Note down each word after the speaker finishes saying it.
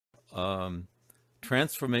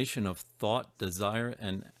Transformation of thought, desire,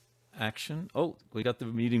 and action. Oh, we got the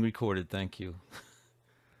meeting recorded. Thank you.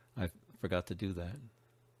 I forgot to do that.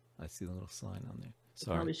 I see the little sign on there.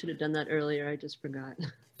 Sorry. Probably should have done that earlier. I just forgot.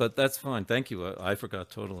 But that's fine. Thank you. I forgot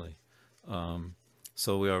totally.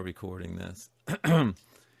 So we are recording this.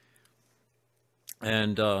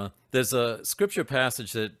 And there's a scripture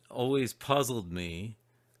passage that always puzzled me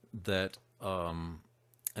that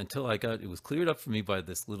until it was cleared up for me by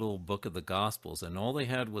this little book of the Gospels, and all they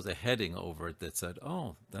had was a heading over it that said,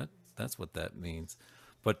 "Oh, that's what that means."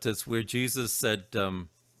 But it's where Jesus said,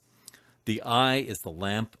 "The eye is the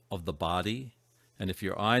lamp of the body, and if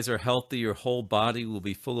your eyes are healthy, your whole body will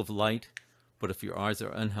be full of light. But if your eyes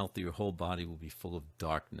are unhealthy, your whole body will be full of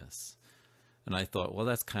darkness." And I thought, well,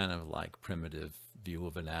 that's kind of like primitive view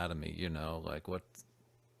of anatomy, like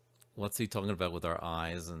what's he talking about with our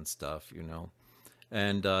eyes and stuff,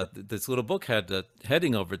 And this little book had a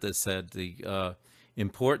heading over it that said the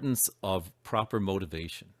importance of proper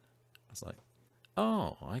motivation. I was like,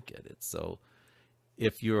 oh, I get it. So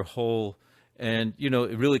if your whole, and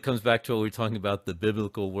it really comes back to what we were talking about, the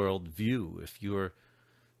biblical worldview. If your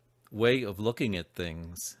way of looking at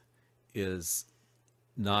things is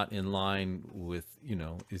not in line with,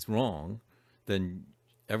 is wrong, then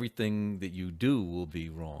everything that you do will be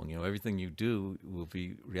wrong. Everything you do will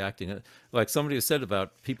be reacting. Like somebody has said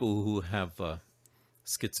about people who have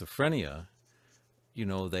schizophrenia,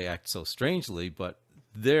 they act so strangely, but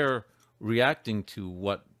they're reacting to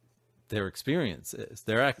what their experience is.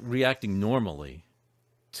 They're reacting normally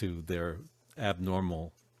to their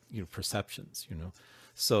abnormal, perceptions,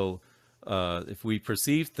 So if we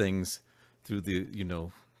perceive things through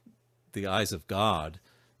the eyes of God,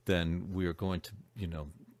 then we're going to,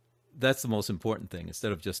 that's the most important thing.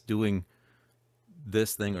 Instead of just doing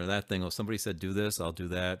this thing or that thing, or somebody said, do this, I'll do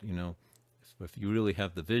that, if you really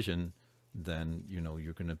have the vision, then,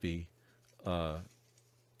 you're going to be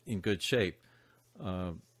in good shape.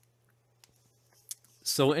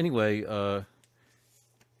 So anyway, well,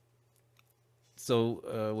 I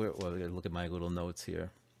gotta look at my little notes here.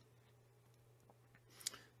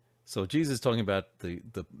 So Jesus is talking about the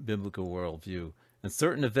biblical worldview, and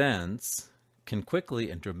certain events can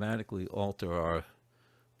quickly and dramatically alter our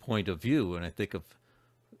point of view. And I think of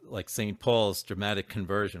like St. Paul's dramatic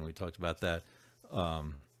conversion. We talked about that,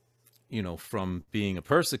 from being a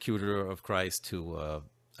persecutor of Christ to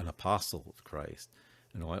an apostle of Christ.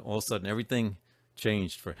 And all of a sudden everything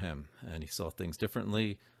changed for him, and he saw things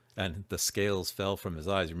differently, and the scales fell from his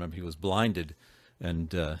eyes. Remember, he was blinded,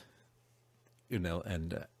 and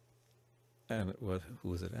and what, who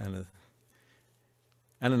was it?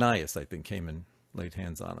 Ananias, I think, came and laid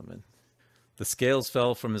hands on him, and the scales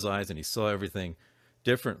fell from his eyes, and he saw everything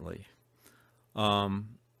differently.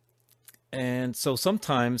 And so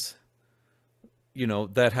sometimes,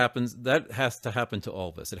 that happens. That has to happen to all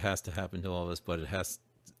of us. It has to happen to all of us, but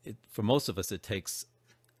for most of us, it takes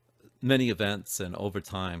many events and over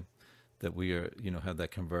time that we are, have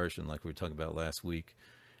that conversion, like we were talking about last week.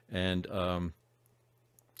 And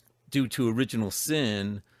due to original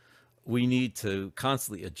sin, we need to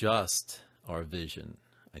constantly adjust our vision,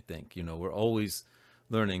 I think. We're always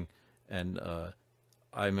learning. And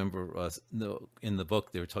I remember in the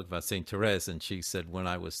book, they were talking about St. Therese, and she said, when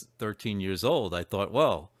I was 13 years old, I thought,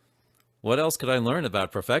 well, what else could I learn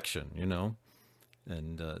about perfection,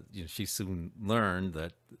 And she soon learned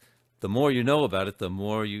that the more you know about it, the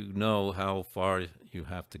more you know how far you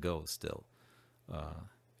have to go still.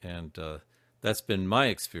 And that's been my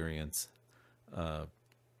experience.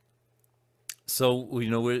 So,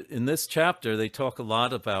 we're, in this chapter, they talk a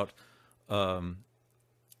lot about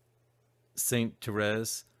Saint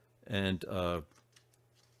Therese and,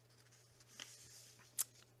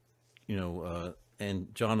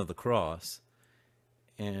 and John of the Cross.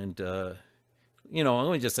 And,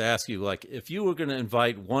 let me just ask you, like, if you were going to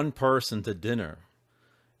invite one person to dinner,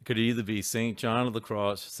 it could either be Saint John of the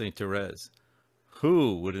Cross or Saint Therese.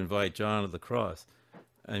 Who would invite John of the Cross?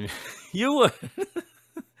 I mean, you would.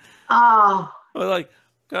 Oh. Well, like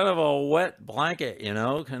kind of a wet blanket,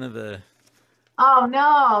 kind of a. Oh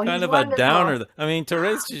no! Kind of wonderful. A downer. I mean,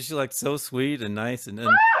 Therese, she's like so sweet and nice and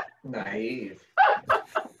naive.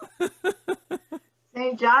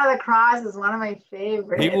 St. John of the Cross is one of my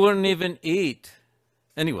favorites. He wouldn't even eat.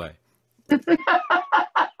 Anyway.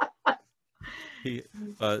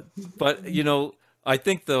 But I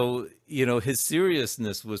think though, his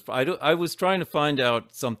seriousness was. I was trying to find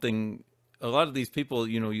out something. A lot of these people,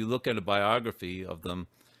 you look at a biography of them,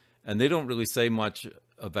 and they don't really say much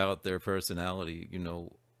about their personality,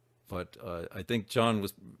 but I think John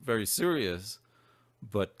was very serious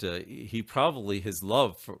but he probably, his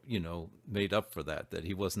love for, made up for that, that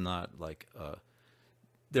he was not like,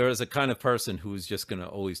 there is a kind of person who's just going to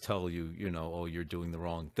always tell you, oh, you're doing the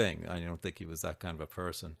wrong thing. I don't think he was that kind of a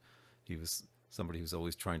person. He was somebody who's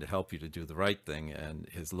always trying to help you to do the right thing, and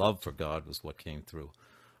his love for God was what came through.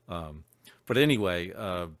 But anyway,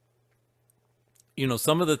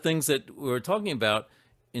 some of the things that we were talking about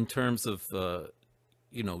in terms of,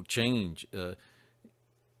 change,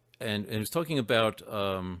 and it was talking about,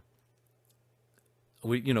 I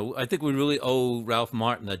think we really owe Ralph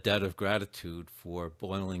Martin a debt of gratitude for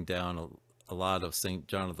boiling down a lot of St.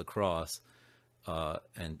 John of the Cross,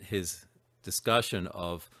 and his discussion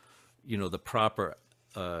of, the proper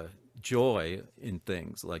joy in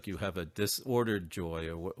things. Like you have a disordered joy,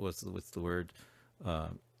 or what's the word?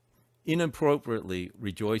 Inappropriately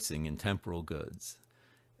rejoicing in temporal goods,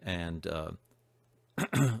 and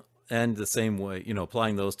and the same way,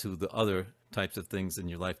 applying those to the other types of things in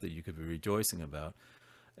your life that you could be rejoicing about.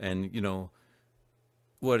 And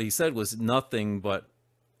what he said was, nothing but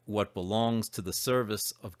what belongs to the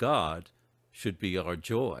service of God should be our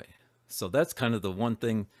joy. So that's kind of the one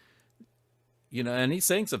thing, and he's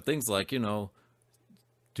saying some things like,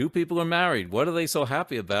 two people are married. What are they so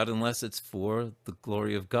happy about unless it's for the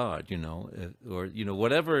glory of God, or,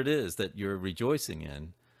 whatever it is that you're rejoicing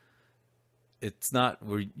in. It's not,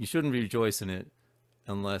 you shouldn't rejoice in it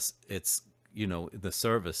unless it's, the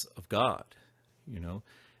service of God,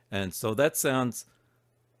 And so that sounds,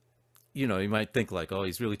 you might think like, oh,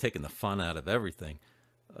 he's really taking the fun out of everything.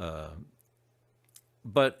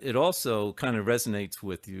 But it also kind of resonates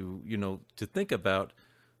with you, to think about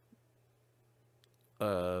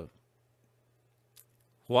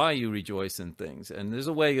why you rejoice in things. And there's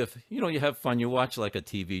a way of, you have fun. You watch like a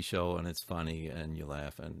TV show and it's funny and you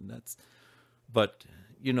laugh, and that's, but,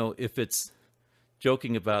 if it's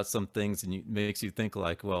joking about some things and makes you think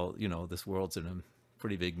like, well, this world's in a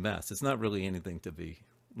pretty big mess, it's not really anything to be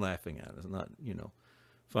laughing at. It's not,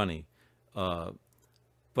 funny. But,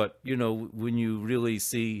 when you really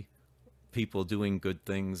see people doing good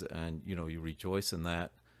things and, you rejoice in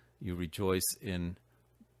that, you rejoice in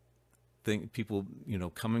people,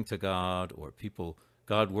 coming to God, or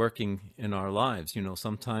God working in our lives.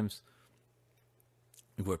 Sometimes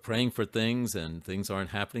we're praying for things and things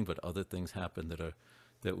aren't happening, but other things happen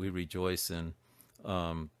that we rejoice in.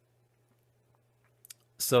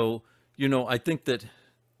 So, I think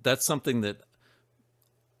that's something that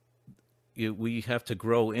we have to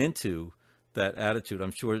grow into, that attitude.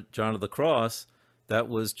 I'm sure John of the Cross, that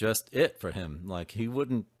was just it for him. Like, he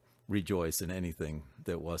wouldn't rejoice in anything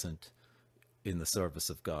that wasn't in the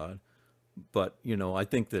service of God. But, I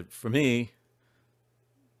think that for me,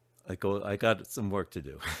 I got some work to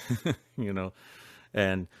do,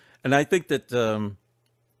 and I think that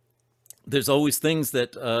there's always things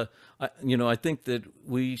that, I think that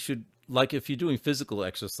we should, like if you're doing physical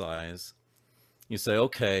exercise, you say,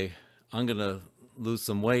 okay, I'm going to lose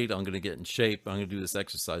some weight. I'm going to get in shape. I'm going to do this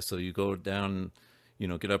exercise. So you go down,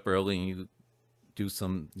 get up early and you do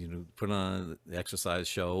some, put on the exercise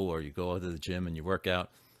show, or you go to the gym and you work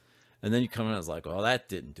out. And then you come in, I was like, oh, that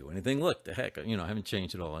didn't do anything. Look, the heck, I haven't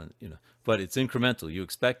changed at all. And, but it's incremental. You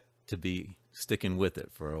expect to be sticking with it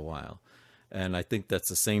for a while. And I think that's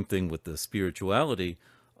the same thing with the spirituality.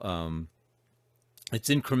 It's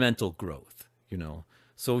incremental growth,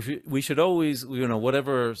 So we should always,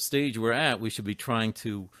 whatever stage we're at, we should be trying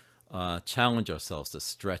to challenge ourselves to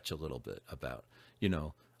stretch a little bit about,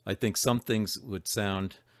 I think some things would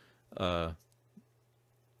sound, at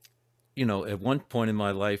one point in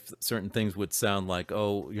my life, certain things would sound like,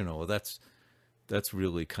 oh, that's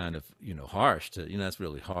really kind of, harsh to, that's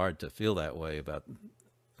really hard to feel that way about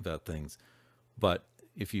things. But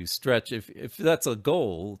if you stretch, if that's a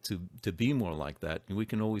goal to be more like that, we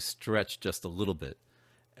can always stretch just a little bit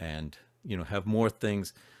and, have more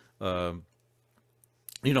things. I'm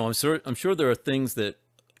sure there are things that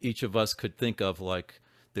each of us could think of, like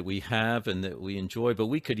that we have and that we enjoy, but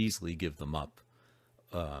we could easily give them up.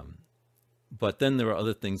 But then there are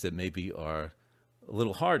other things that maybe are a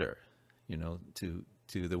little harder, to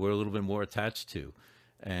that we're a little bit more attached to,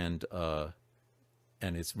 and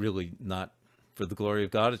it's really not for the glory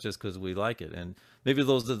of God. It's just because we like it, and maybe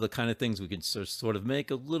those are the kind of things we can sort of make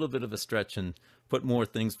a little bit of a stretch and put more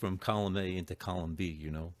things from column A into column B.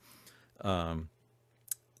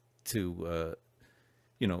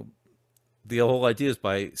 The whole idea is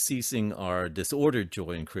by ceasing our disordered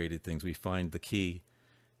joy in created things, we find the key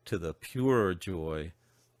to the pure joy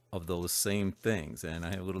of those same things. And I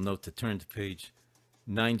have a little note to turn to page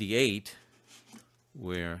 98,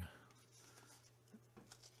 where,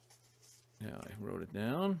 now I wrote it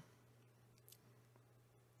down.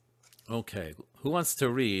 Okay, who wants to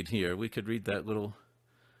read here? We could read that little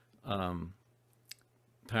um,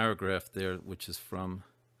 paragraph there, which is from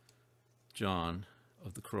John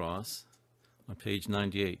of the Cross on page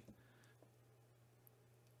 98.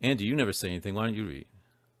 Andy, you never say anything. Why don't you read?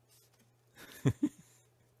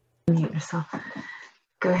 Mute yourself.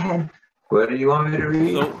 Go ahead. What do you want me to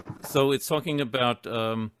read? So it's talking about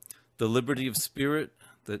the liberty of spirit,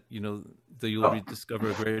 that that you'll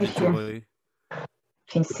rediscover a greater Right here. joy.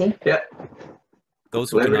 Can you see? Yeah.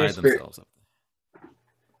 Those who Liberty deny of spirit. themselves.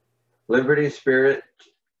 Liberty of spirit,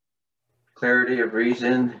 clarity of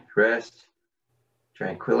reason, rest,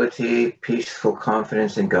 tranquility, peaceful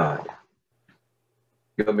confidence in God.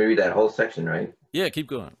 You want me to read that whole section, right? Yeah, keep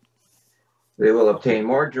going. They will obtain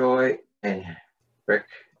more joy and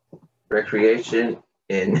recreation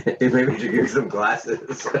in. Maybe you should give some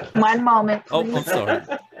glasses. One moment, Oh, please. I'm sorry.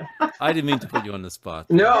 I didn't mean to put you on the spot.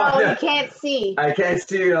 No, you can't see. I can't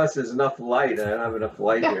see unless there's enough light. I don't have enough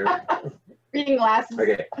light here. Reading glasses.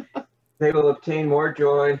 Okay. They will obtain more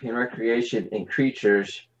joy and recreation in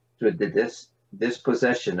creatures through the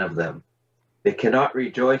dispossession of them. They cannot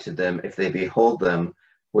rejoice in them if they behold them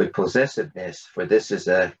with possessiveness, for this is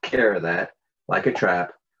a care that, like a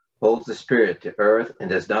trap, holds the spirit to earth and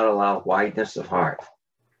does not allow wideness of heart.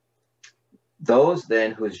 Those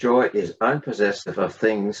then whose joy is unpossessive of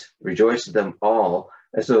things rejoice in them all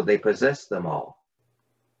as though they possess them all.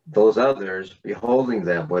 Those others, beholding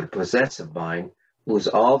them with a possessive mind, lose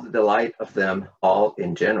all the delight of them all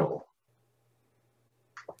in general.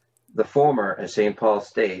 The former, as St. Paul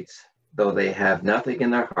states, though they have nothing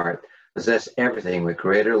in their heart, possess everything with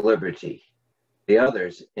greater liberty. The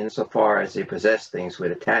others, insofar as they possess things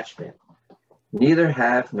with attachment, neither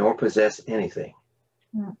have nor possess anything.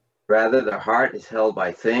 Rather, their heart is held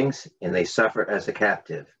by things, and they suffer as a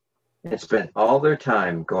captive, and spend all their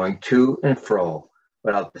time going to and fro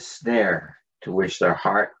without the snare to which their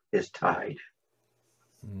heart is tied.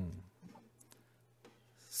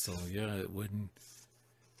 So yeah, it wouldn't.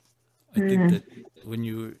 I think that when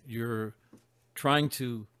you're trying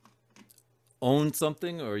to own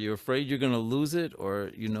something, or you're afraid you're going to lose it, or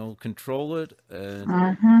control it,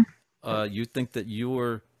 and you think that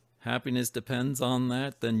your happiness depends on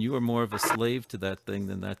that, then you are more of a slave to that thing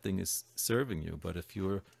than that thing is serving you. But if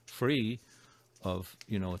you're free of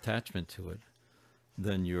attachment to it,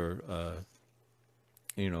 then you're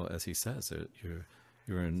as he says, you're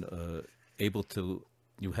able to,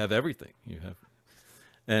 you have everything. You have.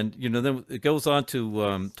 And then it goes on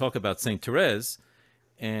to talk about Saint Therese,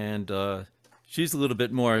 and she's a little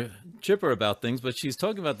bit more chipper about things, but she's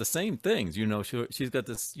talking about the same things. She's got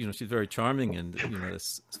this. She's very charming and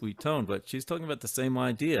this sweet tone, but she's talking about the same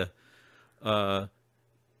idea. And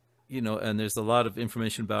there's a lot of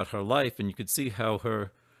information about her life, and you could see how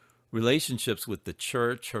her relationships with the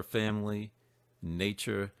church, her family,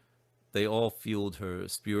 nature, they all fueled her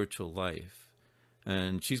spiritual life.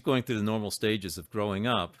 And she's going through the normal stages of growing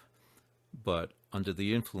up, but under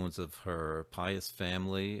the influence of her pious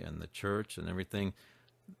family and the church and everything,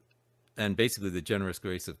 and basically the generous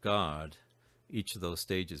grace of God, each of those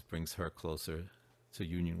stages brings her closer to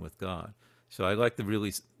union with God. So I like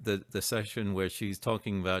the section where she's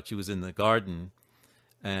talking about, she was in the garden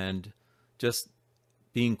and just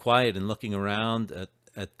being quiet and looking around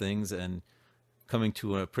at things and coming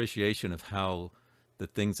to an appreciation of how the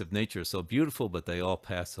things of nature are so beautiful, but they all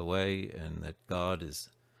pass away, and that God is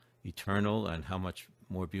eternal, and how much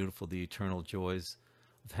more beautiful the eternal joys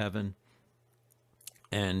of heaven.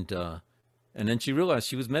 And then she realized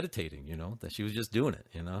she was meditating, that she was just doing it,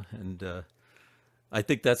 and I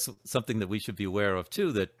think that's something that we should be aware of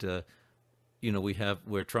too, that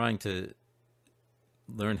we're trying to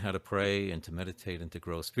learn how to pray and to meditate and to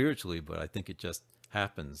grow spiritually, but I think it just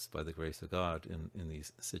happens by the grace of God in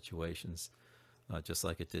these situations. Just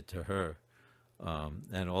like it did to her.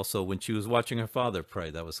 And also when she was watching her father pray,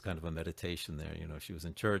 that was kind of a meditation there. She was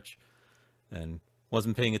in church and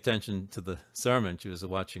wasn't paying attention to the sermon. She was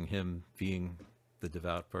watching him being the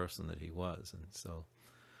devout person that he was. And so,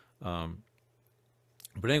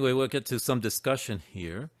 but anyway, we'll get to some discussion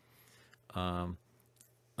here. I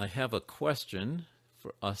have a question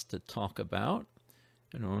for us to talk about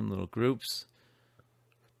in our own little groups.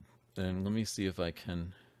 And let me see if I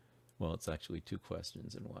can. Well, it's actually two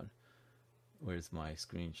questions in one. Where's my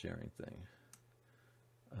screen sharing thing?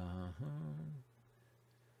 The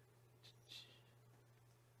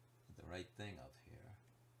right thing up here.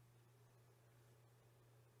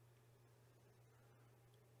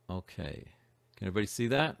 Okay. Can everybody see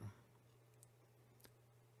that?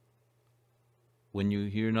 When you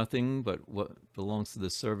hear nothing but what belongs to the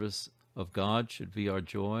service of God should be our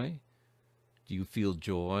joy. Do you feel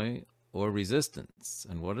joy or resistance?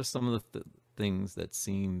 And what are some of the things that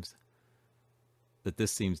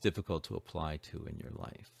this seems difficult to apply to in your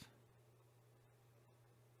life?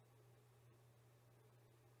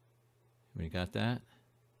 We got that?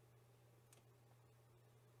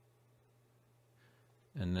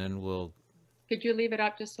 And then we'll... Could you leave it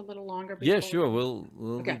up just a little longer? Yeah, before sure. we-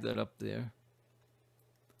 We'll Okay. leave that up there.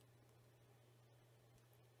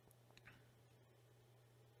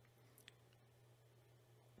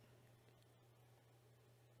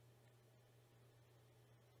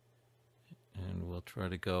 And we'll try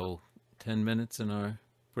to go 10 minutes in our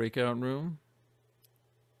breakout room.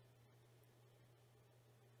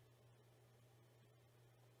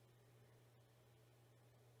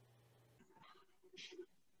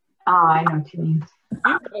 Oh, I know what you mean.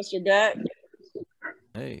 You guys are back.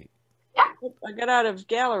 Hey, I got out of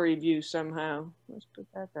gallery view somehow. Let's put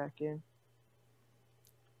that back in.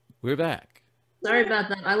 we're back. Sorry about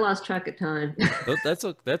that. I lost track of time. Oh,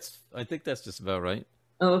 I think that's just about right.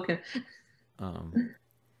 Oh, okay.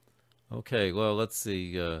 Okay, well, let's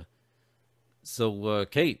see. So,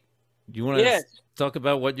 Kate, do you want to Yes. talk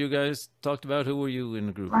about what you guys talked about? Who were you in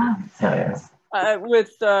the group? Wow. So,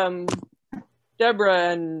 With Deborah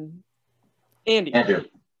and Andy. Andrew.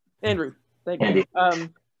 Thank you.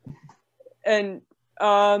 Andy.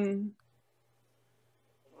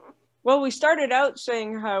 Well, we started out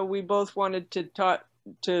saying how we both wanted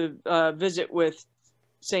to visit with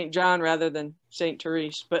St. John rather than St.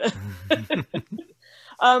 Therese, but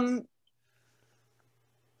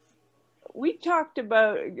we talked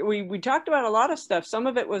about a lot of stuff. Some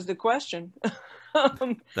of it was the question.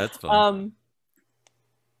 That's fun.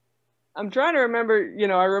 I'm trying to remember,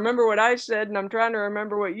 I remember what I said, and I'm trying to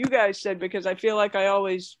remember what you guys said, because I feel like I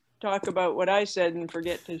always talk about what I said and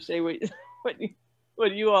forget to say what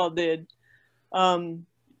you all did. And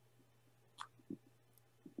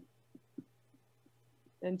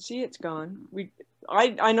see, it's gone.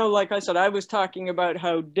 I know, like I said, I was talking about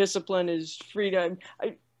how discipline is freedom.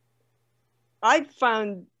 I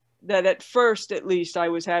found that at first, at least, I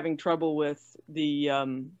was having trouble with the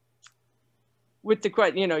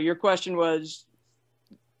question. Your question was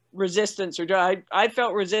resistance or joy. I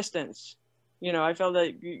felt resistance. I felt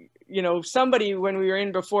that, somebody, when we were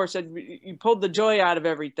in before, said you pulled the joy out of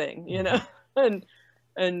everything,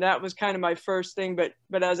 and that was kind of my first thing.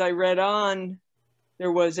 But as I read on,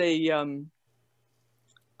 there was a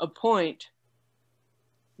point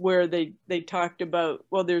where they talked about,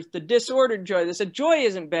 well, there's the disordered joy. They said joy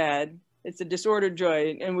isn't bad. It's a disordered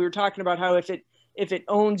joy. And we were talking about how if it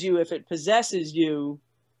owns you, if it possesses you,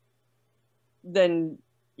 then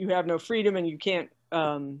you have no freedom and you can't,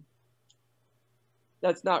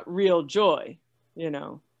 that's not real joy.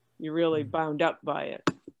 You're really bound up by it.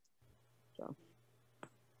 So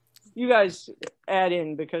you guys add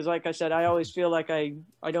in, because like I said, I always feel like I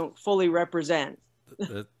don't fully represent.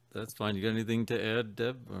 That's fine. You got anything to add,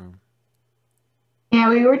 Deb? Or? yeah,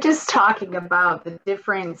 we were just talking about the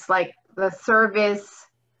difference, like the service.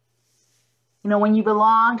 When you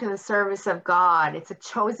belong to the service of God, it's a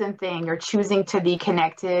chosen thing. You're choosing to be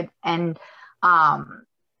connected and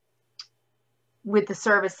with the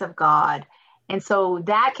service of God. And so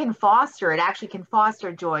that it actually can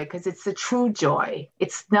foster joy, because it's the true joy.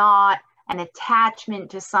 It's not an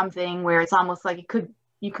attachment to something where it's almost like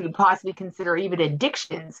you could possibly consider even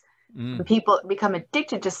addictions. When people become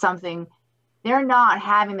addicted to something, they're not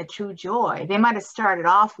having the true joy. They might have started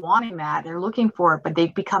off wanting that, they're looking for it, but they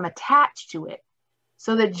become attached to it.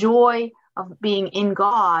 So the joy of being in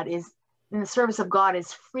God in the service of God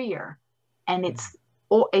is freer, and it's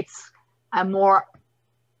a more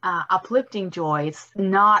uplifting joy. It's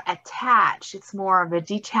not attached. It's more of a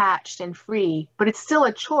detached and free, but it's still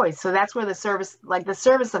a choice. So that's where the service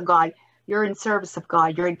of God, you're in service of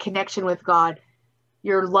God. You're in connection with God.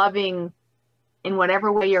 You're loving in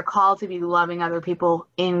whatever way you're called to be, loving other people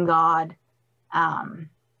in God.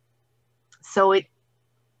 So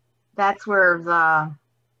that's where the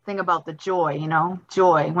thing about the joy,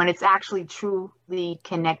 joy, when it's actually truly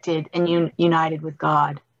connected and united with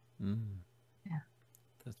God. Yeah.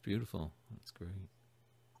 That's beautiful. That's great.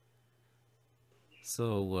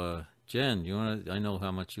 So, Jen, I know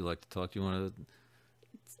how much you like to talk. Do you want to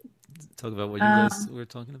talk about what you guys were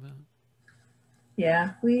talking about?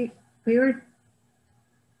 Yeah, we were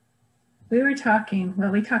talking,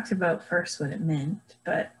 well, we talked about first what it meant,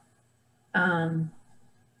 but I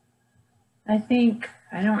think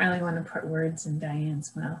I don't really want to put words in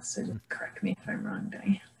Diane's mouth, so just correct me if I'm wrong,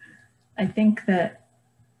 Diane. I think that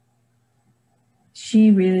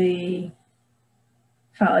she really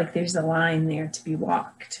felt like there's a line there to be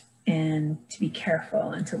walked, and to be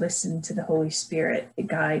careful and to listen to the Holy Spirit to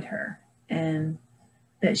guide her, and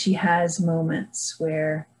that she has moments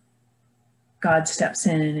where God steps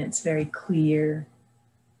in and it's very clear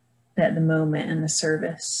that the moment and the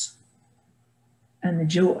service and the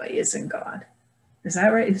joy is in God. Is that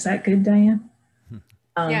right? Is that good, Diane?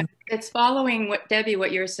 Yeah, it's following what Debbie,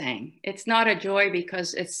 what you're saying. It's not a joy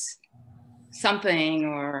because it's something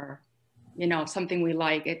or, you know, something we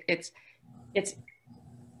like. It's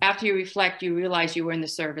after you reflect, you realize you were in the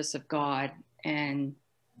service of God and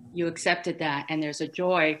you accepted that. And there's a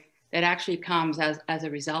joy that actually comes as a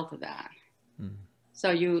result of that. Mm.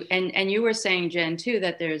 So you, and you were saying, Jen, too,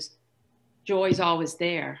 that there's joy's always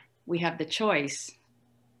there. We have the choice.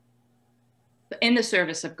 In the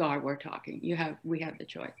service of God, we're talking. We have the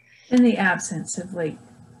choice. In the absence of like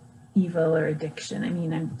evil or addiction. I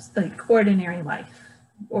mean, I'm like ordinary life,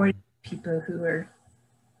 or people who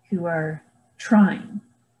are trying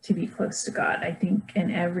to be close to God. I think in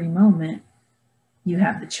every moment you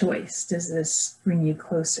have the choice. Does this bring you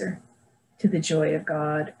closer to the joy of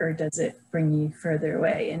God, or does it bring you further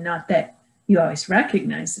away? And not that you always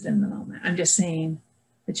recognize it in the moment. I'm just saying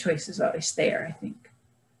the choice is always there, I think.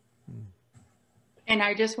 And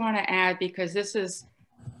I just want to add, because this is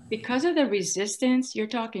because of the resistance, you're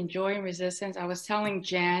talking joy and resistance. I was telling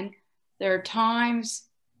Jen, there are times,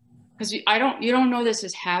 because you don't know this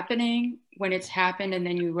is happening when it's happened, and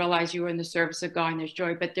then you realize you were in the service of God and there's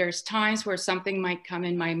joy. But there's times where something might come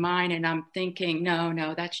in my mind and I'm thinking,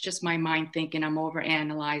 no, that's just my mind thinking, I'm over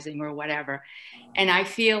analyzing or whatever. And I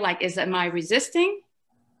feel like, am I resisting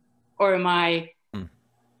or am I?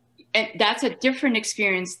 And that's a different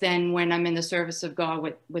experience than when I'm in the service of God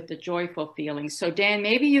with the joyful feelings. So Dan,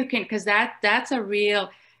 maybe you can, because that's a real,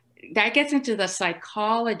 that gets into the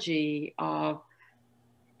psychology of,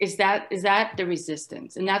 is that the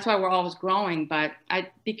resistance? And that's why we're always growing. But I'd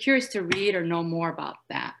be curious to read or know more about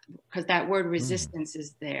that, because that word resistance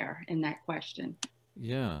is there in that question.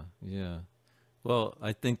 Yeah. Well,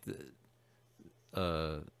 I think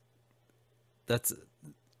that's,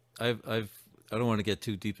 I don't want to get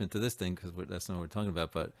too deep into this thing because that's not what we're talking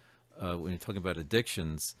about. But when you're talking about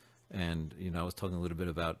addictions, and I was talking a little bit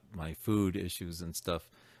about my food issues and stuff,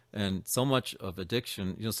 and so much of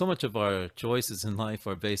addiction, so much of our choices in life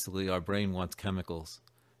are basically our brain wants chemicals,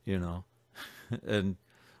 and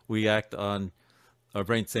we act on our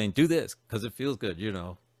brain saying do this because it feels good,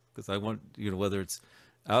 because I want, whether it's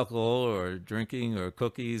alcohol or drinking or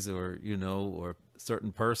cookies or or a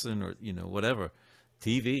certain person or whatever.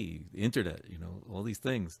 TV, internet, all these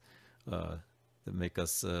things that make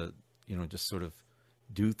us, just sort of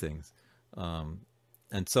do things.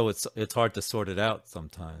 And so it's hard to sort it out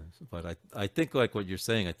sometimes. But I think like what you're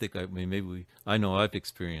saying, I know I've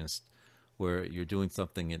experienced where you're doing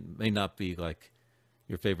something, it may not be like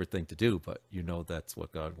your favorite thing to do, but that's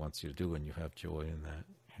what God wants you to do and you have joy in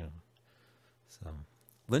that. So,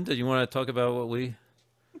 Linda, you want to talk about what we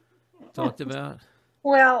talked about?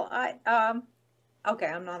 Well, okay,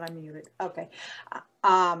 I'm not unmuted. Okay.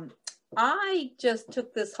 I just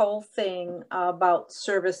took this whole thing about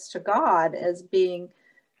service to God as being,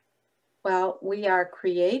 well, we are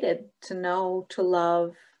created to know, to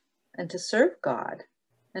love, and to serve God.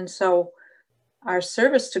 And so our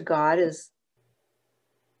service to God is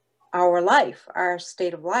our life, our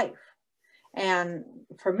state of life. And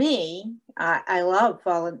for me, I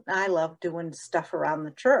love doing stuff around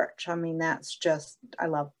the church. I mean, I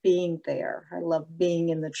love being there. I love being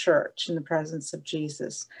in the church, in the presence of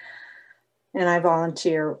Jesus. And I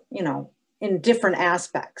volunteer, in different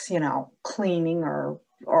aspects, cleaning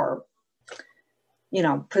or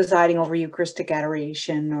presiding over Eucharistic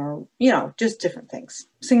adoration or, just different things,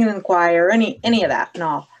 singing in the choir, any of that and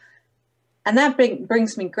all. And that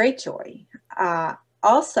brings me great joy.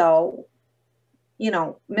 Also,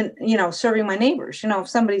 serving my neighbors, if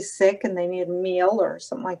somebody's sick and they need a meal or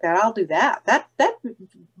something like that, I'll do that. That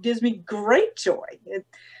gives me great joy. Of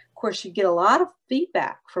course, you get a lot of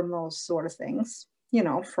feedback from those sort of things,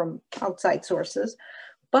 from outside sources,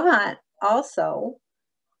 but also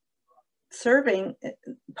serving,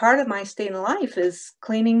 part of my state in life is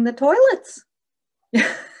cleaning the toilets.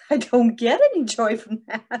 I don't get any joy from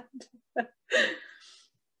that.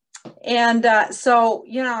 And so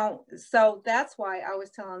that's why I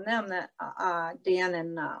was telling them that Dan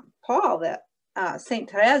and Paul, that St.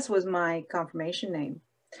 Therese was my confirmation name.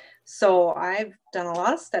 So I've done a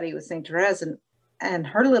lot of study with St. Therese, and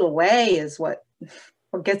her little way is what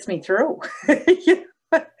gets me through.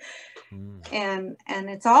 And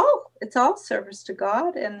it's all service to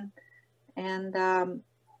God, and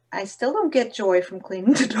I still don't get joy from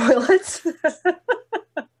cleaning the toilets.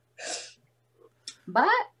 But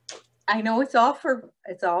I know it's all for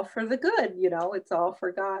the good, it's all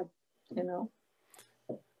for God,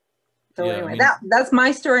 So Yeah, I anyway, mean, that's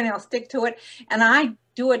my story, and I'll stick to it. And I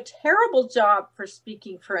do a terrible job for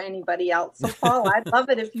speaking for anybody else. So Paul, I'd love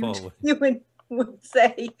it if Paul, would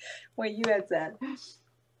say what you had said.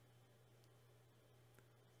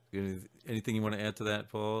 anything you want to add to that,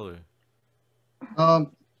 Paul? Or?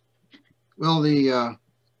 Well, I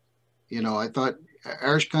thought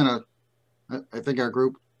ours kind of, I think our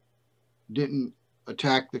group didn't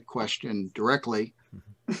attack the question directly,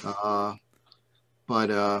 but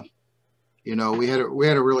we had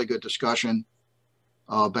a really good discussion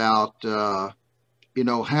about how,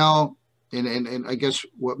 and I guess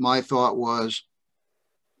what my thought was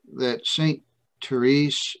that Saint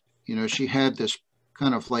Therese, she had this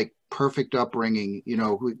kind of like perfect upbringing.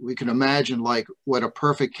 We can imagine like what a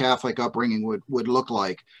perfect Catholic upbringing would look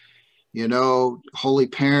like. Holy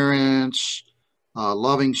parents,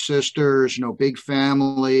 loving sisters, big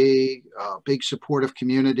family, big supportive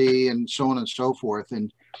community, and so on and so forth.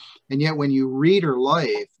 And yet when you read her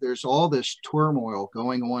life, there's all this turmoil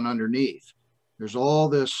going on underneath. There's all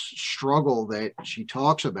this struggle that she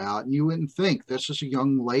talks about, and you wouldn't think this is a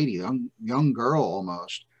young lady, young girl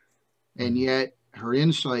almost. And yet her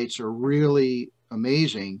insights are really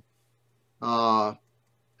amazing of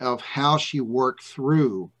how she worked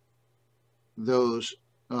through those,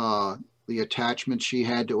 the attachments she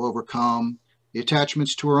had to overcome, the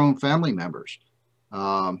attachments to her own family members.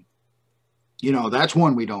 That's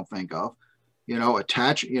one we don't think of.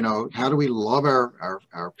 How do we love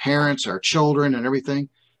our parents, our children, and everything?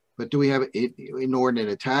 But do we have inordinate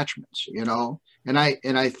attachments? And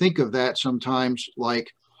I think of that sometimes,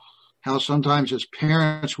 like how sometimes as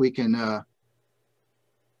parents we can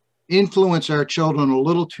influence our children a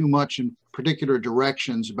little too much in particular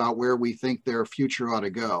directions about where we think their future ought to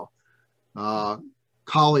go.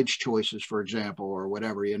 College choices, for example, or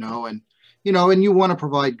whatever, and you want to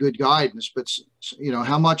provide good guidance, but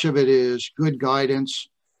how much of it is good guidance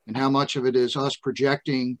and how much of it is us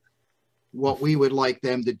projecting what we would like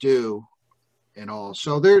them to do and all.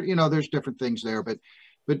 So there's different things there, but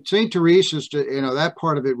St. Therese is, that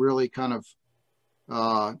part of it really kind of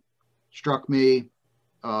struck me,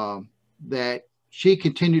 that she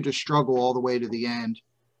continued to struggle all the way to the end,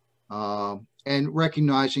 and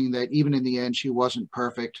recognizing that even in the end, she wasn't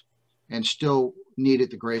perfect and still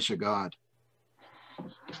needed the grace of God.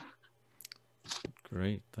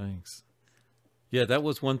 Great, thanks. Yeah, that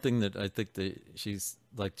was one thing that I think that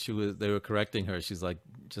they were correcting her. She's like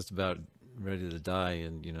just about ready to die,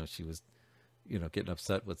 and she was getting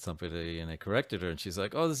upset with somebody, and they corrected her, and she's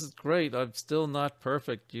like, "Oh, this is great. I'm still not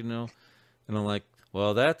perfect, And I'm like,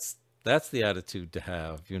 well, that's the attitude to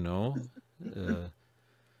have,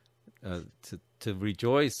 to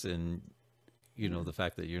rejoice in the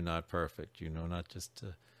fact that you're not perfect, not just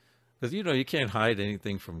because you can't hide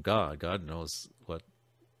anything from God. God knows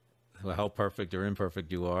how perfect or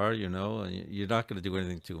imperfect you are, and you're not going to do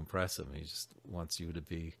anything to impress him. He just wants you to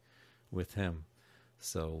be with him.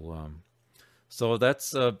 So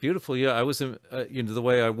that's beautiful. Yeah, I was the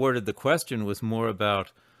way I worded the question was more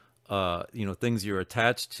about things you're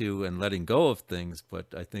attached to and letting go of things.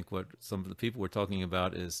 But I think what some of the people were talking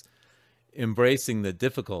about is embracing the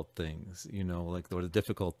difficult things, like the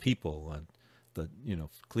difficult people, and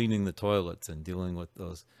cleaning the toilets and dealing with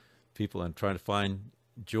those people and trying to find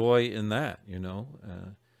joy in that,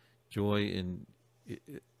 joy in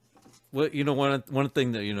one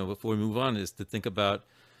thing that, before we move on, is to think about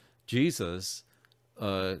Jesus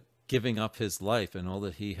giving up his life and all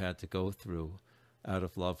that he had to go through out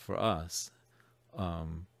of love for us.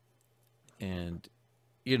 And,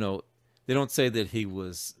 they don't say that he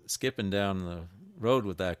was skipping down the road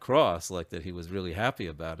with that cross, like that he was really happy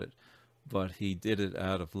about it, but he did it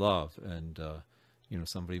out of love. And,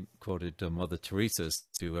 somebody quoted Mother Teresa's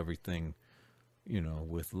 "Do everything,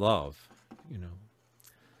 with love,"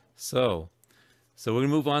 So we're going to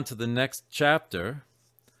move on to the next chapter,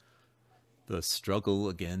 the struggle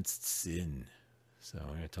against sin. So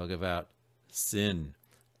we're going to talk about sin.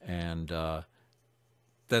 And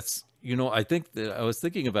that's, I think that I was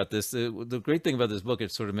thinking about this. The great thing about this book,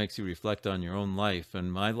 it sort of makes you reflect on your own life.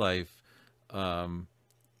 And my life, if I'm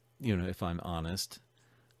honest,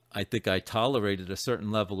 I think I tolerated a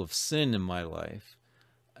certain level of sin in my life.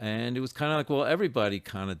 And it was kind of like, well, everybody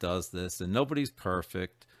kind of does this and nobody's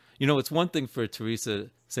perfect. It's one thing for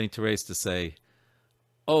St. Therese to say,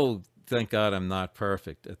 "Oh, thank God I'm not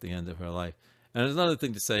perfect," at the end of her life. And it's another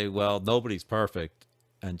thing to say, well, nobody's perfect,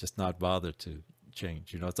 and just not bother to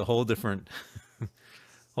change. It's a whole different,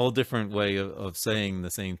 way of saying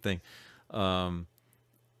the same thing. I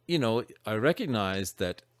recognize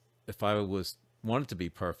that if I wanted to be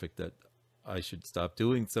perfect, that I should stop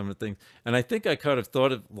doing some of the things. And I think I kind of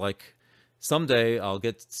thought of like, someday I'll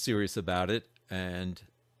get serious about it and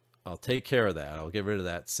I'll take care of that. I'll get rid of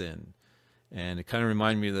that sin. And it kind of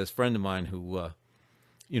reminded me of this friend of mine who,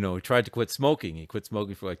 he tried to quit smoking. He quit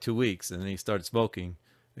smoking for like 2 weeks, and then he started smoking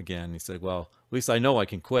again. He said, well, at least I know I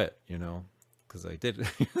can quit, because I did.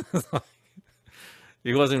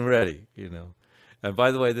 He wasn't ready. And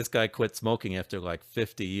by the way, this guy quit smoking after like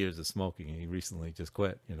 50 years of smoking. He recently just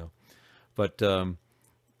quit, But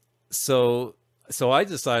so I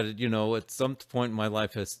decided, at some point in my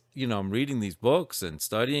life, I'm reading these books and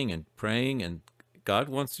studying and praying, and God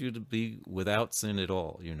wants you to be without sin at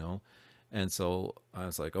all, And so I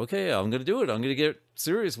was like, okay, I'm going to do it. I'm going to get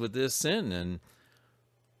serious with this sin. And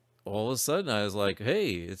all of a sudden I was like,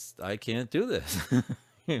 hey, I can't do this.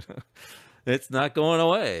 It's not going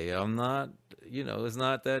away. I'm not, it's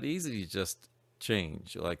not that easy to just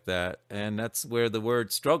change like that. And that's where the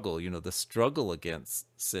word struggle, the struggle against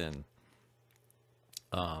sin.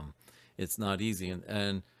 It's not easy.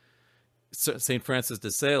 And St. Francis de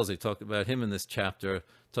Sales, they talk about him in this chapter,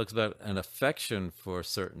 talks about an affection for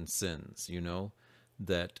certain sins,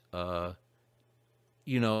 that,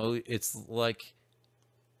 it's like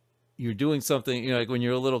you're doing something, like when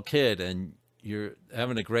you're a little kid and you're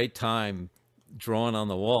having a great time drawing on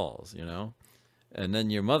the walls, and then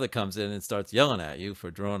your mother comes in and starts yelling at you for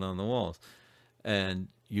drawing on the walls, and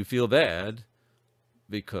you feel bad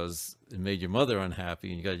because it made your mother unhappy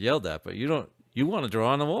and you got yelled at, but you want to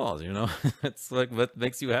draw on the walls, It's like what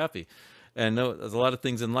makes you happy. And there's a lot of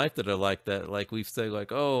things in life that are like that. Like we say,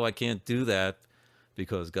 like, oh, I can't do that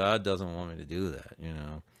because God doesn't want me to do that,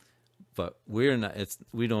 But we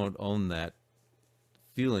don't own that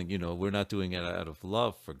feeling, we're not doing it out of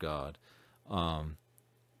love for God. And,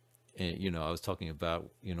 I was talking about,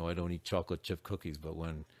 I don't eat chocolate chip cookies, but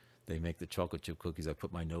when they make the chocolate chip cookies, I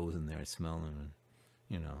put my nose in there, I smell them,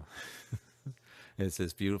 and, it's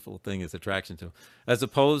this beautiful thing, it's attraction to him. As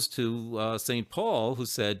opposed to St. Paul, who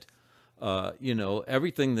said,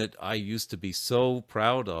 everything that I used to be so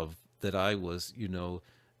proud of, that I was,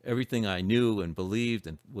 everything I knew and believed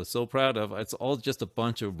and was so proud of, it's all just a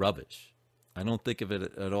bunch of rubbish. I don't think of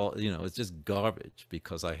it at all, it's just garbage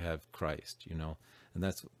because I have Christ, and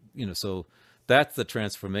that's, so that's the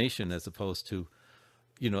transformation, as opposed to,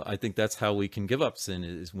 I think that's how we can give up sin,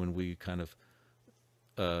 is when we kind of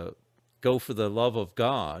go for the love of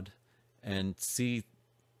God and see,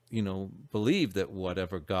 believe that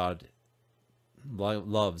whatever God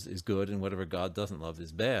loves is good and whatever God doesn't love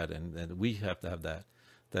is bad. And we have to have that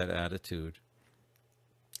attitude.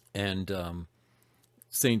 And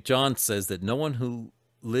St. John says that no one who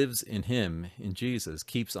lives in him, in Jesus,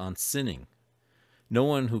 keeps on sinning. No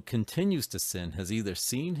one who continues to sin has either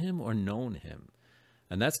seen him or known him.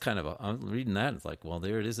 And that's kind of I'm reading that. It's like, well,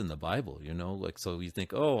 there it is in the Bible, like, so you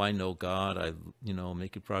think, oh, I know God, I,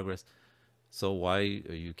 making progress. So why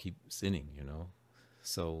you keep sinning,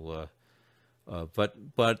 So,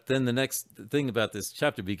 but then the next thing about this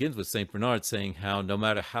chapter begins with St. Bernard saying how no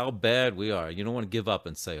matter how bad we are, you don't want to give up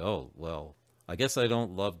and say, oh, well, I guess I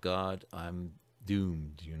don't love God, I'm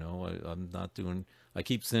doomed, I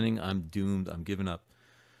keep sinning, I'm doomed, I'm giving up.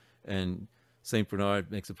 And St.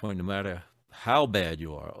 Bernard makes a point, no matter how bad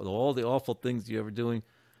you are, all the awful things you're ever doing,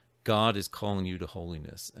 God is calling you to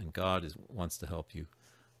holiness, and God wants to help you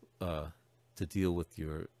to deal with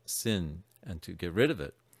your sin and to get rid of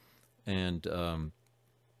it. And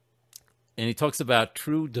he talks about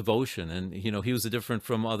true devotion, and he was different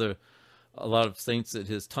from a lot of saints at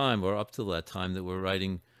his time, or up to that time, that were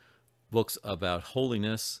writing books about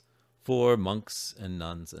holiness for monks and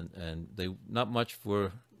nuns, and they not much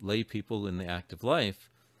for lay people in the active life.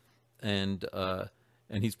 And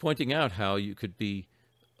he's pointing out how you could be,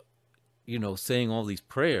 saying all these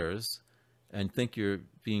prayers and think you're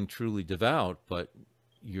being truly devout, but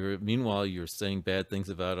meanwhile you're saying bad things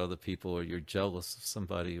about other people, or you're jealous of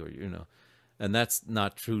somebody, or and that's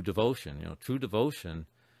not true devotion. True devotion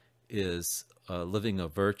is living a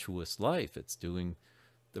virtuous life. It's doing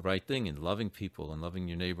the right thing and loving people and loving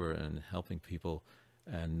your neighbor and helping people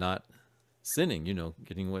and not sinning,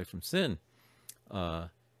 getting away from sin.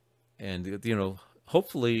 And,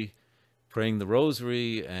 hopefully praying the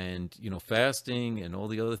rosary and, fasting and all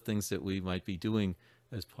the other things that we might be doing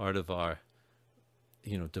as part of our,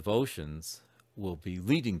 devotions will be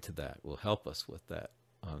leading to that, will help us with that.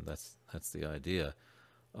 That's the idea.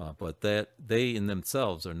 But that they in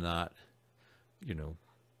themselves are not,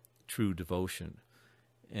 true devotion.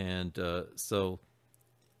 And so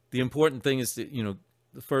the important thing is that,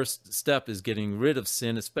 the first step is getting rid of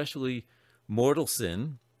sin, especially mortal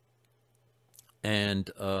sin. And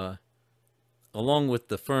along with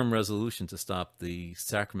the firm resolution to stop, the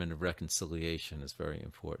sacrament of reconciliation is very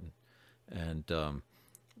important. And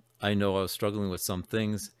I know I was struggling with some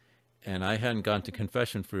things, and I hadn't gone to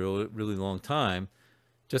confession for a really long time,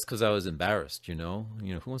 just because I was embarrassed. Who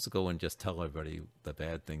wants to go and just tell everybody the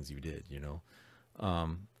bad things you did?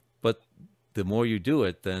 But the more you do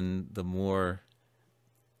it, then the more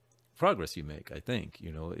progress you make, I think.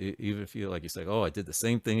 Even if you, like you say, oh, I did the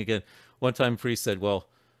same thing again. One time priest said, well,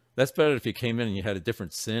 that's better if you came in and you had a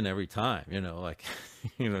different sin every time, like,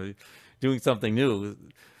 doing something new.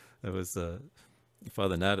 That was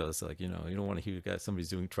Father Natos, like, you don't want to hear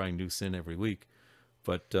somebody's trying new sin every week.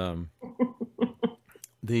 But does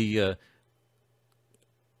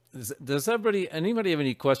anybody have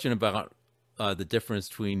any question about the difference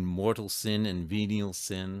between mortal sin and venial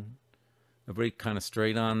sin? Everybody kind of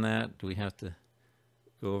straight on that? Do we have to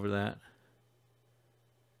go over that?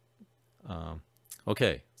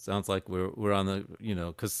 Okay, sounds like we're on the,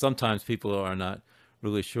 because sometimes people are not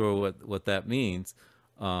really sure what that means.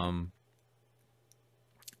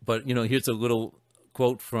 But here's a little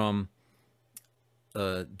quote from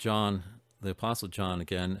John, the Apostle John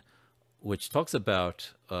again, which talks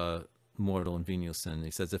about mortal and venial sin.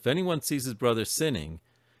 He says, if anyone sees his brother sinning,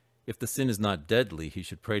 if the sin is not deadly, he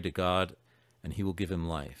should pray to God, and he will give him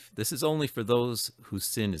life. This is only for those whose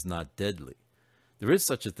sin is not deadly. There is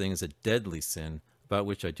such a thing as a deadly sin, about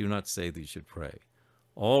which I do not say that you should pray.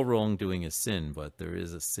 All wrongdoing is sin, but there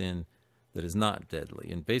is a sin that is not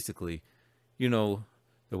deadly. And basically, there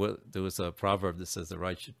was a proverb that says the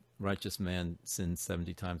righteous man sins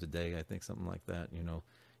 70 times a day, I think, something like that.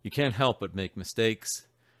 You can't help but make mistakes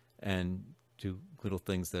and do little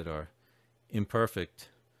things that are imperfect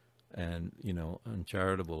and,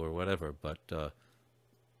 uncharitable or whatever. But,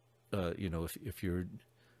 if you're,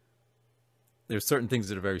 there's certain things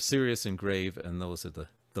that are very serious and grave, and those are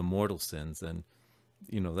the mortal sins. And,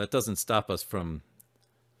 that doesn't stop us from,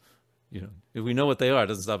 if we know what they are, it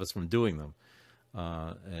doesn't stop us from doing them.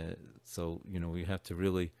 So, we have to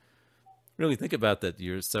really, really think about that.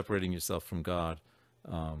 You're separating yourself from God.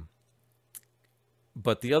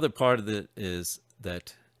 But the other part of it is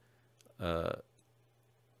that,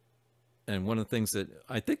 and one of the things that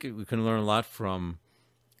I think we can learn a lot from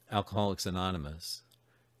Alcoholics Anonymous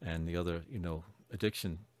and the other,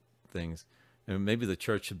 addiction things, and maybe the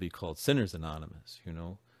church should be called Sinners Anonymous,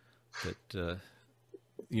 that,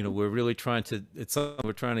 we're really trying to, it's something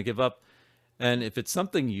we're trying to give up. And if it's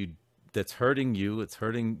something that's hurting you,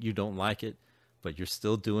 you don't like it, but you're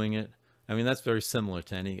still doing it. I mean, that's very similar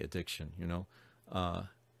to any addiction,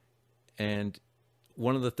 and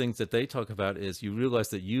one of the things that they talk about is you realize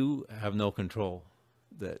that you have no control,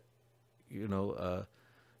 that,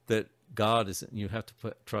 that God is, you have to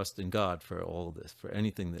put trust in God for all of this, for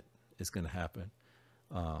anything that is going to happen.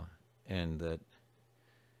 And that,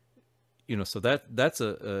 so that's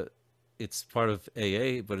it's part of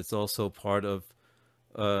AA, but it's also part of,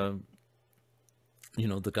 the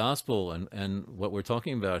gospel and what we're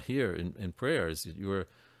talking about here in prayer is you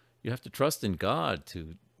have to trust in God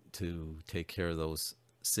to take care of those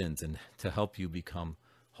sins and to help you become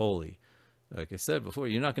holy. Like I said before,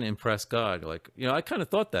 you're not going to impress God. Like, I kind of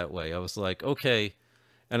thought that way. I was like, okay.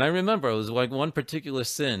 And I remember it was like one particular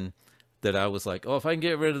sin that I was like, oh, if I can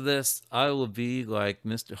get rid of this, I will be like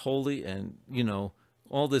Mr. Holy, and,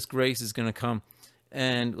 all this grace is going to come.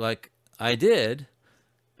 And like I did.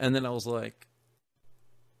 And then I was like,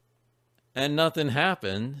 and nothing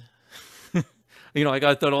happened. Like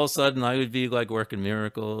I thought all of a sudden I would be like working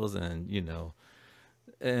miracles and,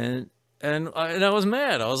 and I was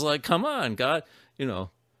mad. I was like, come on, God,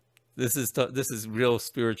 this is real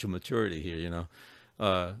spiritual maturity here,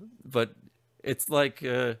 but it's like,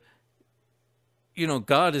 God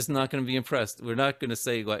is not going to be impressed. We're not going to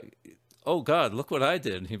say like, oh God, look what I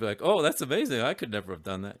did. And he'd be like, oh, that's amazing. I could never have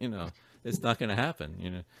done that. It's not going to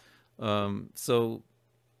happen, so,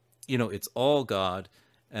 it's all God.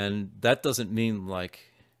 And that doesn't mean like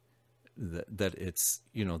that it's,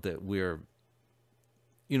 that we're,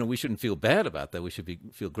 we shouldn't feel bad about that. We should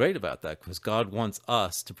feel great about that, because God wants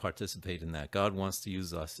us to participate in that. God wants to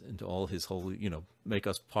use us into all his holy, make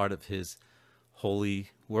us part of his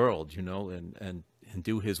holy world, and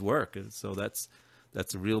do his work. And so that's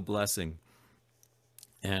a real blessing.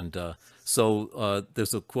 And so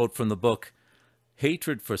there's a quote from the book: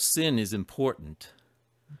 hatred for sin is important.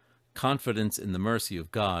 Confidence in the mercy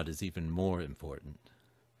of God is even more important.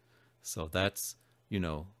 So that's,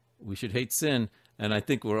 we should hate sin. And I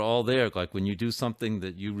think we're all there. Like when you do something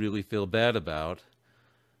that you really feel bad about,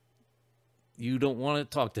 you don't want to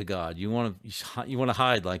talk to God. You want to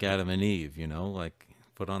hide like Adam and Eve, like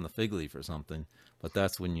put on the fig leaf or something. But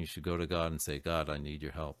that's when you should go to God and say, God, I need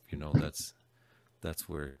your help. You know, that's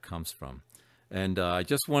where it comes from. And I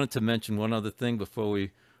just wanted to mention one other thing before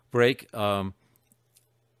we break.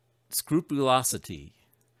 Scrupulosity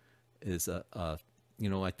is you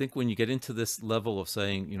know, I think when you get into this level of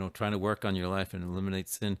saying, you know, trying to work on your life and eliminate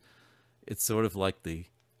sin, it's sort of like the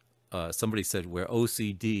somebody said where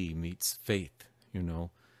OCD meets faith. You know,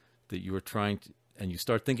 that you were trying to, and you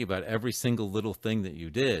start thinking about every single little thing that you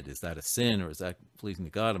did. Is that a sin, or is that pleasing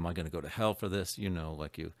to God? Am I going to go to hell for this? You know,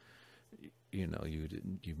 like you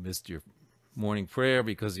missed your morning prayer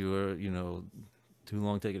because you were, you know, too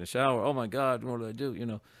long taking a shower. Oh my God, what do I do? You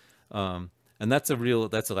know, and that's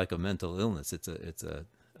like a mental illness. It's a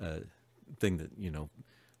thing that, you know,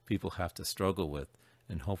 people have to struggle with,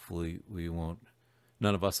 and hopefully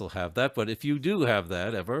none of us will have that. But if you do have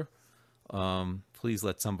that ever, please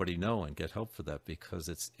let somebody know and get help for that, because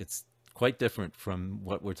it's quite different from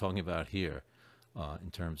what we're talking about here,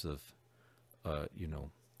 in terms of, you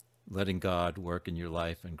know, letting God work in your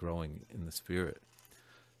life and growing in the Spirit.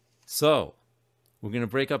 So we're going to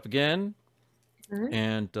break up again,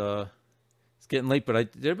 and it's getting late,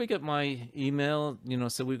 but did everybody get my email? You know,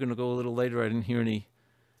 so we're going to go a little later. I didn't hear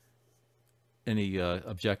any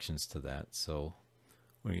objections to that, so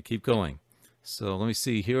we're going to keep going. So let me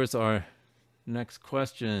see. Here's our next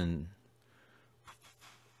question.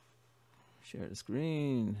 Share the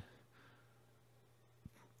screen.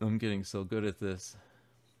 I'm getting so good at this.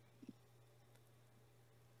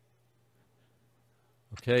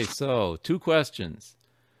 Okay, so 2 questions.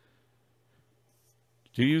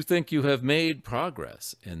 Do you think you have made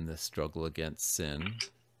progress in this struggle against sin?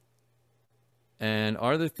 And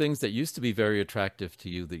are there things that used to be very attractive to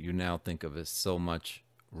you that you now think of as so much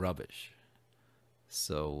rubbish?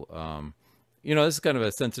 So, you know, this is kind of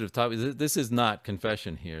a sensitive topic. This is not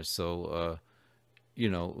confession here. So, you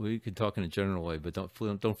know, we could talk in a general way, but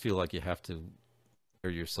don't feel like you have to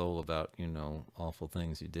bare your soul about, you know, awful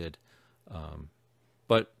things you did.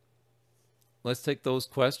 But let's take those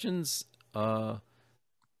questions.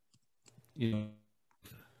 You know,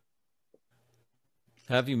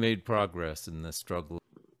 have you made progress in this struggle?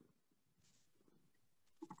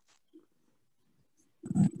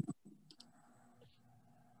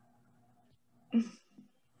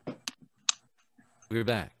 We're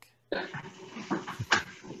back.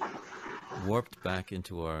 Warped back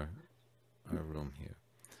into our room here.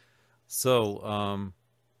 So,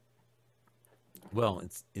 well,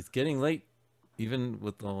 it's getting late, even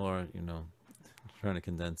with all our, you know, trying to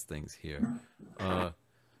condense things here.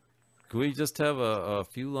 Could we just have a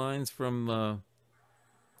few lines from a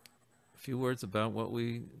few words about what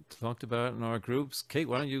we talked about in our groups? Kate,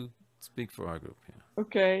 why don't you speak for our group here?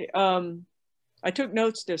 Okay. I took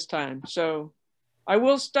notes this time, so I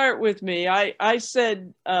will start with me. I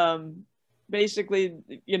said basically,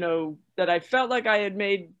 you know, that I felt like I had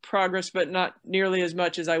made progress, but not nearly as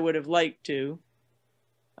much as I would have liked to.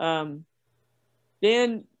 Dan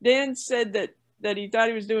said that he thought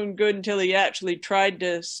he was doing good until he actually tried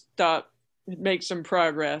to make some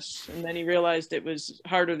progress, and then he realized it was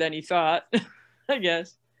harder than he thought, I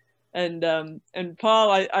guess. And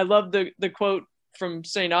Paul, I love the quote from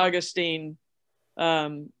St. Augustine,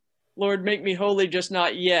 Lord, make me holy, just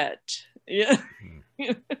not yet. Yeah.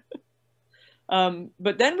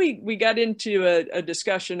 But then we got into a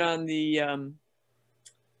discussion on the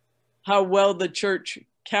how well the church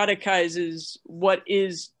catechizes what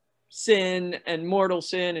is sin and mortal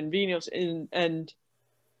sin and venial sin, and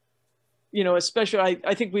you know, especially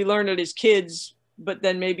I think we learned it as kids, but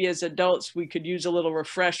then maybe as adults we could use a little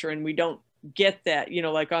refresher, and we don't get that, you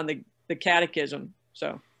know, like on the catechism.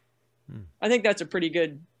 So I think that's a pretty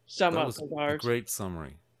good sum up of ours. A great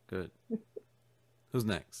summary. Good. Who's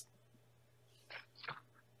next?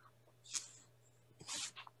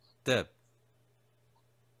 Deb.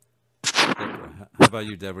 How about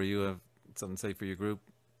you, Deborah? You have something to say for your group?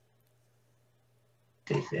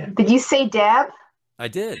 Did you say Deb? I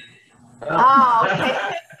did. Oh, okay.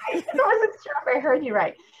 I wasn't sure if I heard you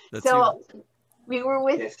right. That's so you. we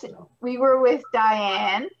were with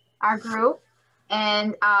Diane, our group,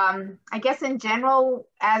 and I guess in general,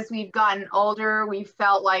 as we've gotten older, we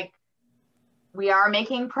felt like we are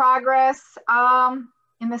making progress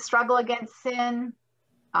in the struggle against sin.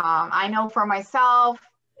 I know for myself,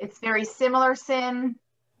 it's very similar sin,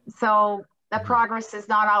 so the progress is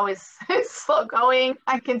not always slow going.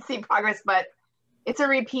 I can see progress, but it's a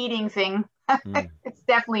repeating thing. It's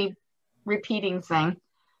definitely repeating thing.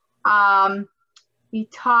 We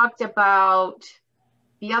talked about,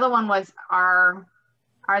 the other one was, are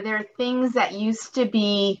there things that used to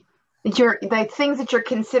be the things that you're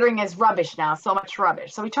considering as rubbish now, so much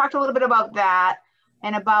rubbish. So we talked a little bit about that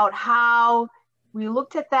and about how we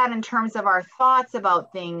looked at that in terms of our thoughts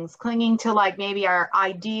about things, clinging to like maybe our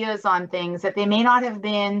ideas on things that they may not have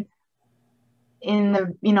been in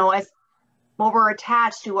the, as what we're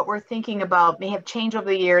attached to, what we're thinking about may have changed over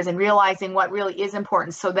the years, and realizing what really is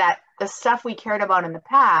important, so that the stuff we cared about in the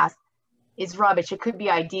past is rubbish. It could be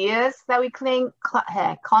ideas that we clung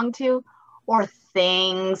to, or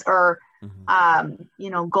things, or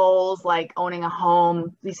goals like owning a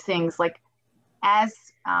home. These things, like as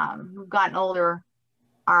we've gotten older,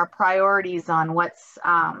 our priorities on what's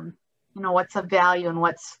what's of value and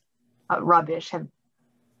what's rubbish have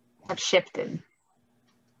shifted.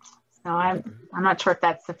 So I'm not sure if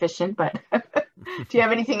that's sufficient, but do you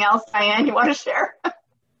have anything else, Diane, you want to share?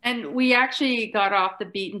 And we actually got off the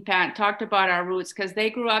beaten path, talked about our roots, because they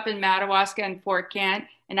grew up in Madawaska and Fort Kent,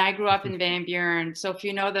 and I grew up in Van Buren. So if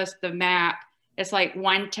you know the map, it's like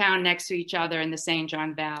one town next to each other in the St.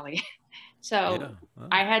 John Valley. So Yeah. Wow.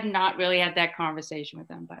 I had not really had that conversation with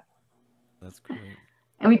them, but. That's great.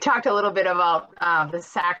 And we talked a little bit about the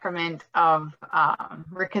sacrament of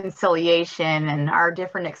reconciliation and our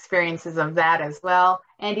different experiences of that as well.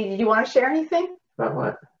 Andy, did you want to share anything? About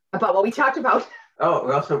what? About what we talked about? Oh,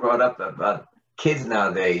 we also brought up about kids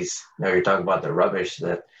nowadays. You're talking about the rubbish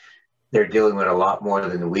that they're dealing with a lot more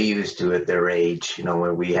than we used to at their age.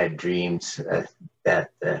 When we had dreams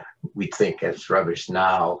that we think as rubbish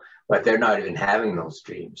now, but they're not even having those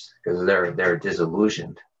dreams because they're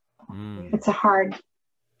disillusioned. Mm. It's a hard,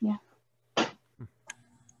 yeah.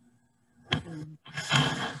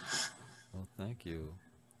 Well, thank you.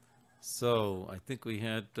 So I think we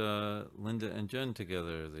had Linda and Jen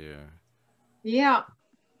together there. Yeah.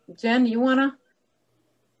 Jen, you want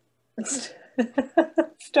to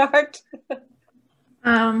start?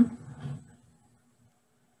 I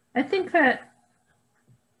think that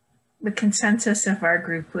the consensus of our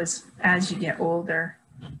group was, as you get older,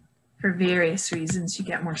 for various reasons, you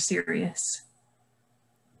get more serious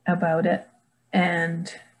about it,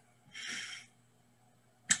 and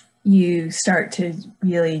you start to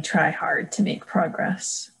really try hard to make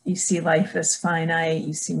progress. You see life as finite,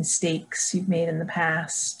 you see mistakes you've made in the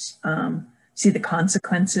past, see the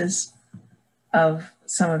consequences of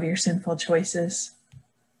some of your sinful choices.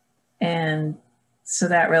 And so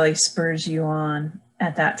that really spurs you on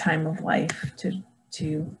at that time of life to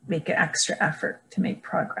make an extra effort to make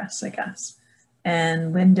progress, I guess.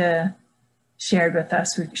 And Linda shared with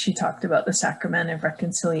us, she talked about the sacrament of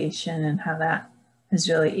reconciliation and how that has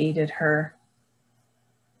really aided her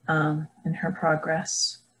in her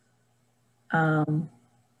progress. I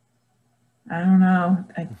don't know.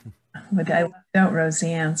 I left out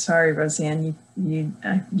Roseanne. Sorry, Roseanne.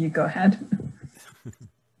 You go ahead.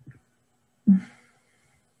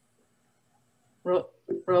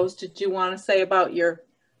 Rose, did you want to say about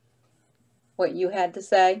what you had to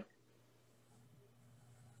say?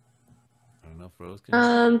 I don't know if Rose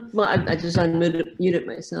can. Well, I just unmuted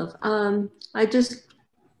myself.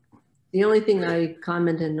 The only thing I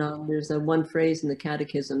commented on, there's one phrase in the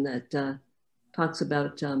catechism that talks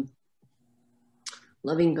about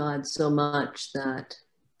loving God so much that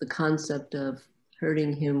the concept of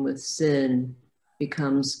hurting him with sin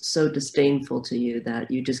becomes so disdainful to you that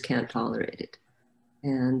you just can't tolerate it.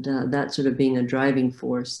 And that sort of being a driving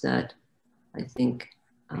force that I think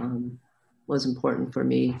was important for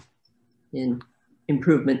me in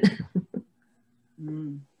improvement.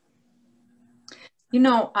 We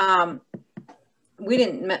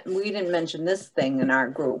didn't mention this thing in our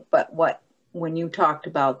group, but when you talked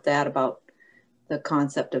about that, about the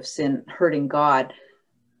concept of sin hurting God,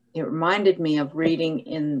 it reminded me of reading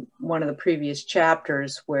in one of the previous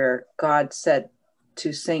chapters where God said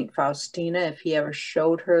to Saint Faustina, if he ever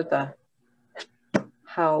showed her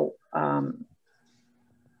how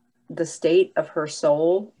the state of her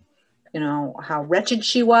soul, how wretched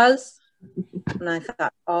she was. And I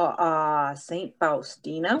thought, Saint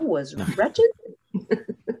Faustina was wretched.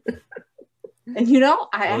 And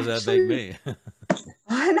What does that make me?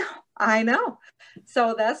 I know.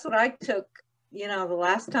 So that's what I took. The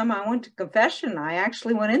last time I went to confession, I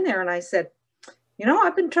actually went in there and I said,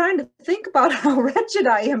 I've been trying to think about how wretched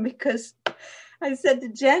I am, because I said to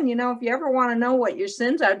Jen, if you ever want to know what your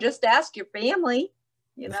sins are, just ask your family,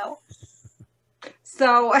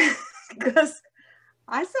 So, because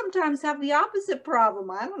I sometimes have the opposite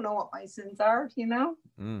problem. I don't know what my sins are,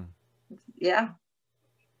 Yeah.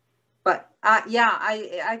 But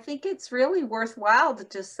I think it's really worthwhile to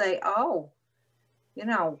just say,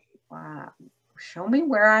 show me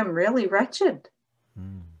where I'm really wretched.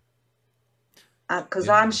 Because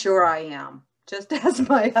I'm sure I am. just as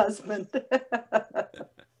my husband.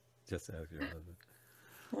 Just as your husband.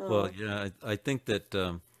 Well, yeah, I think that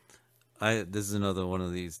this is another one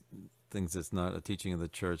of these things that's not a teaching of the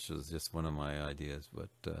church. It's just one of my ideas. But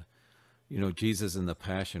you know, Jesus in the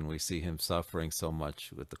Passion, we see him suffering so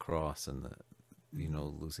much with the cross and the, you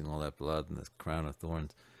know, losing all that blood and the crown of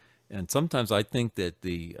thorns. And sometimes I think that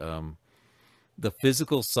the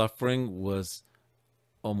physical suffering was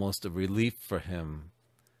almost a relief for him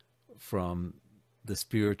from the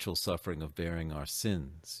spiritual suffering of bearing our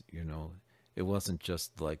sins. You know, it wasn't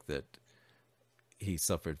just like that he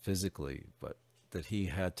suffered physically, but that he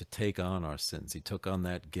had to take on our sins. He took on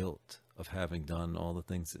that guilt of having done all the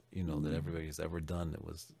things that, you know, that everybody's ever done that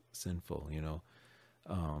was sinful, you know,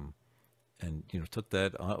 and, you know, took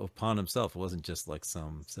that upon himself. It wasn't just like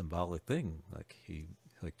some symbolic thing. Like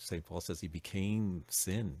like St. Paul says, he became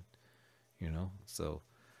sin, you know. So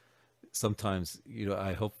sometimes, you know,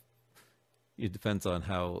 I hope it depends on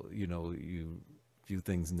how, you know, you view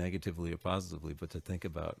things negatively or positively, but to think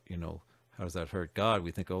about, you know, how does that hurt God?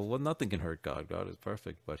 We think, oh, well, nothing can hurt God. God is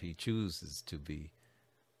perfect, but he chooses to be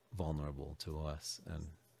vulnerable to us and,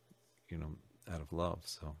 you know, out of love.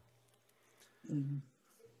 So,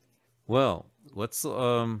 well, let's,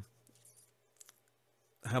 how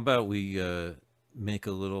about we make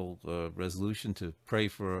a little resolution to pray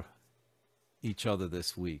for each other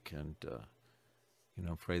this week and, you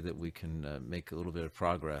know, pray that we can make a little bit of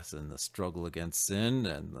progress in the struggle against sin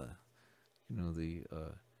and the, you know, the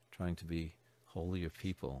trying to be holier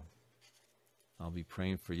people. I'll be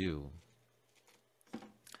praying for you.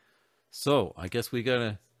 So I guess we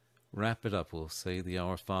gotta wrap it up. We'll say the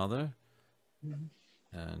Our Father,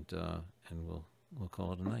 and we'll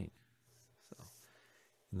call it a night. So,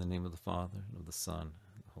 in the name of the Father, and of the Son,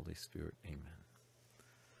 and the Holy Spirit, amen.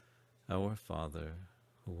 Our Father,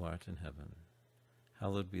 who art in heaven,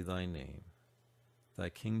 hallowed be thy name. Thy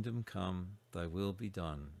kingdom come, thy will be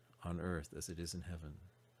done, on earth as it is in heaven.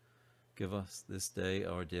 Give us this day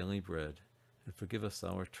our daily bread, and forgive us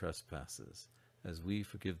our trespasses, as we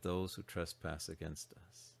forgive those who trespass against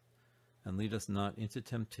us. And lead us not into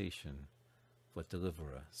temptation, but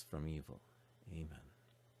deliver us from evil. Amen.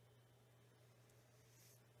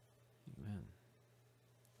 Amen.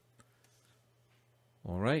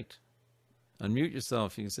 All right. Unmute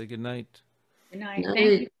yourself. You can say good night. Good night. Night.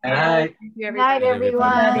 Thank you. Night. Thank you, Night, everybody.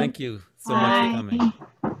 everyone. Thank you so much for coming.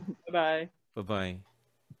 Bye-bye. Bye-bye.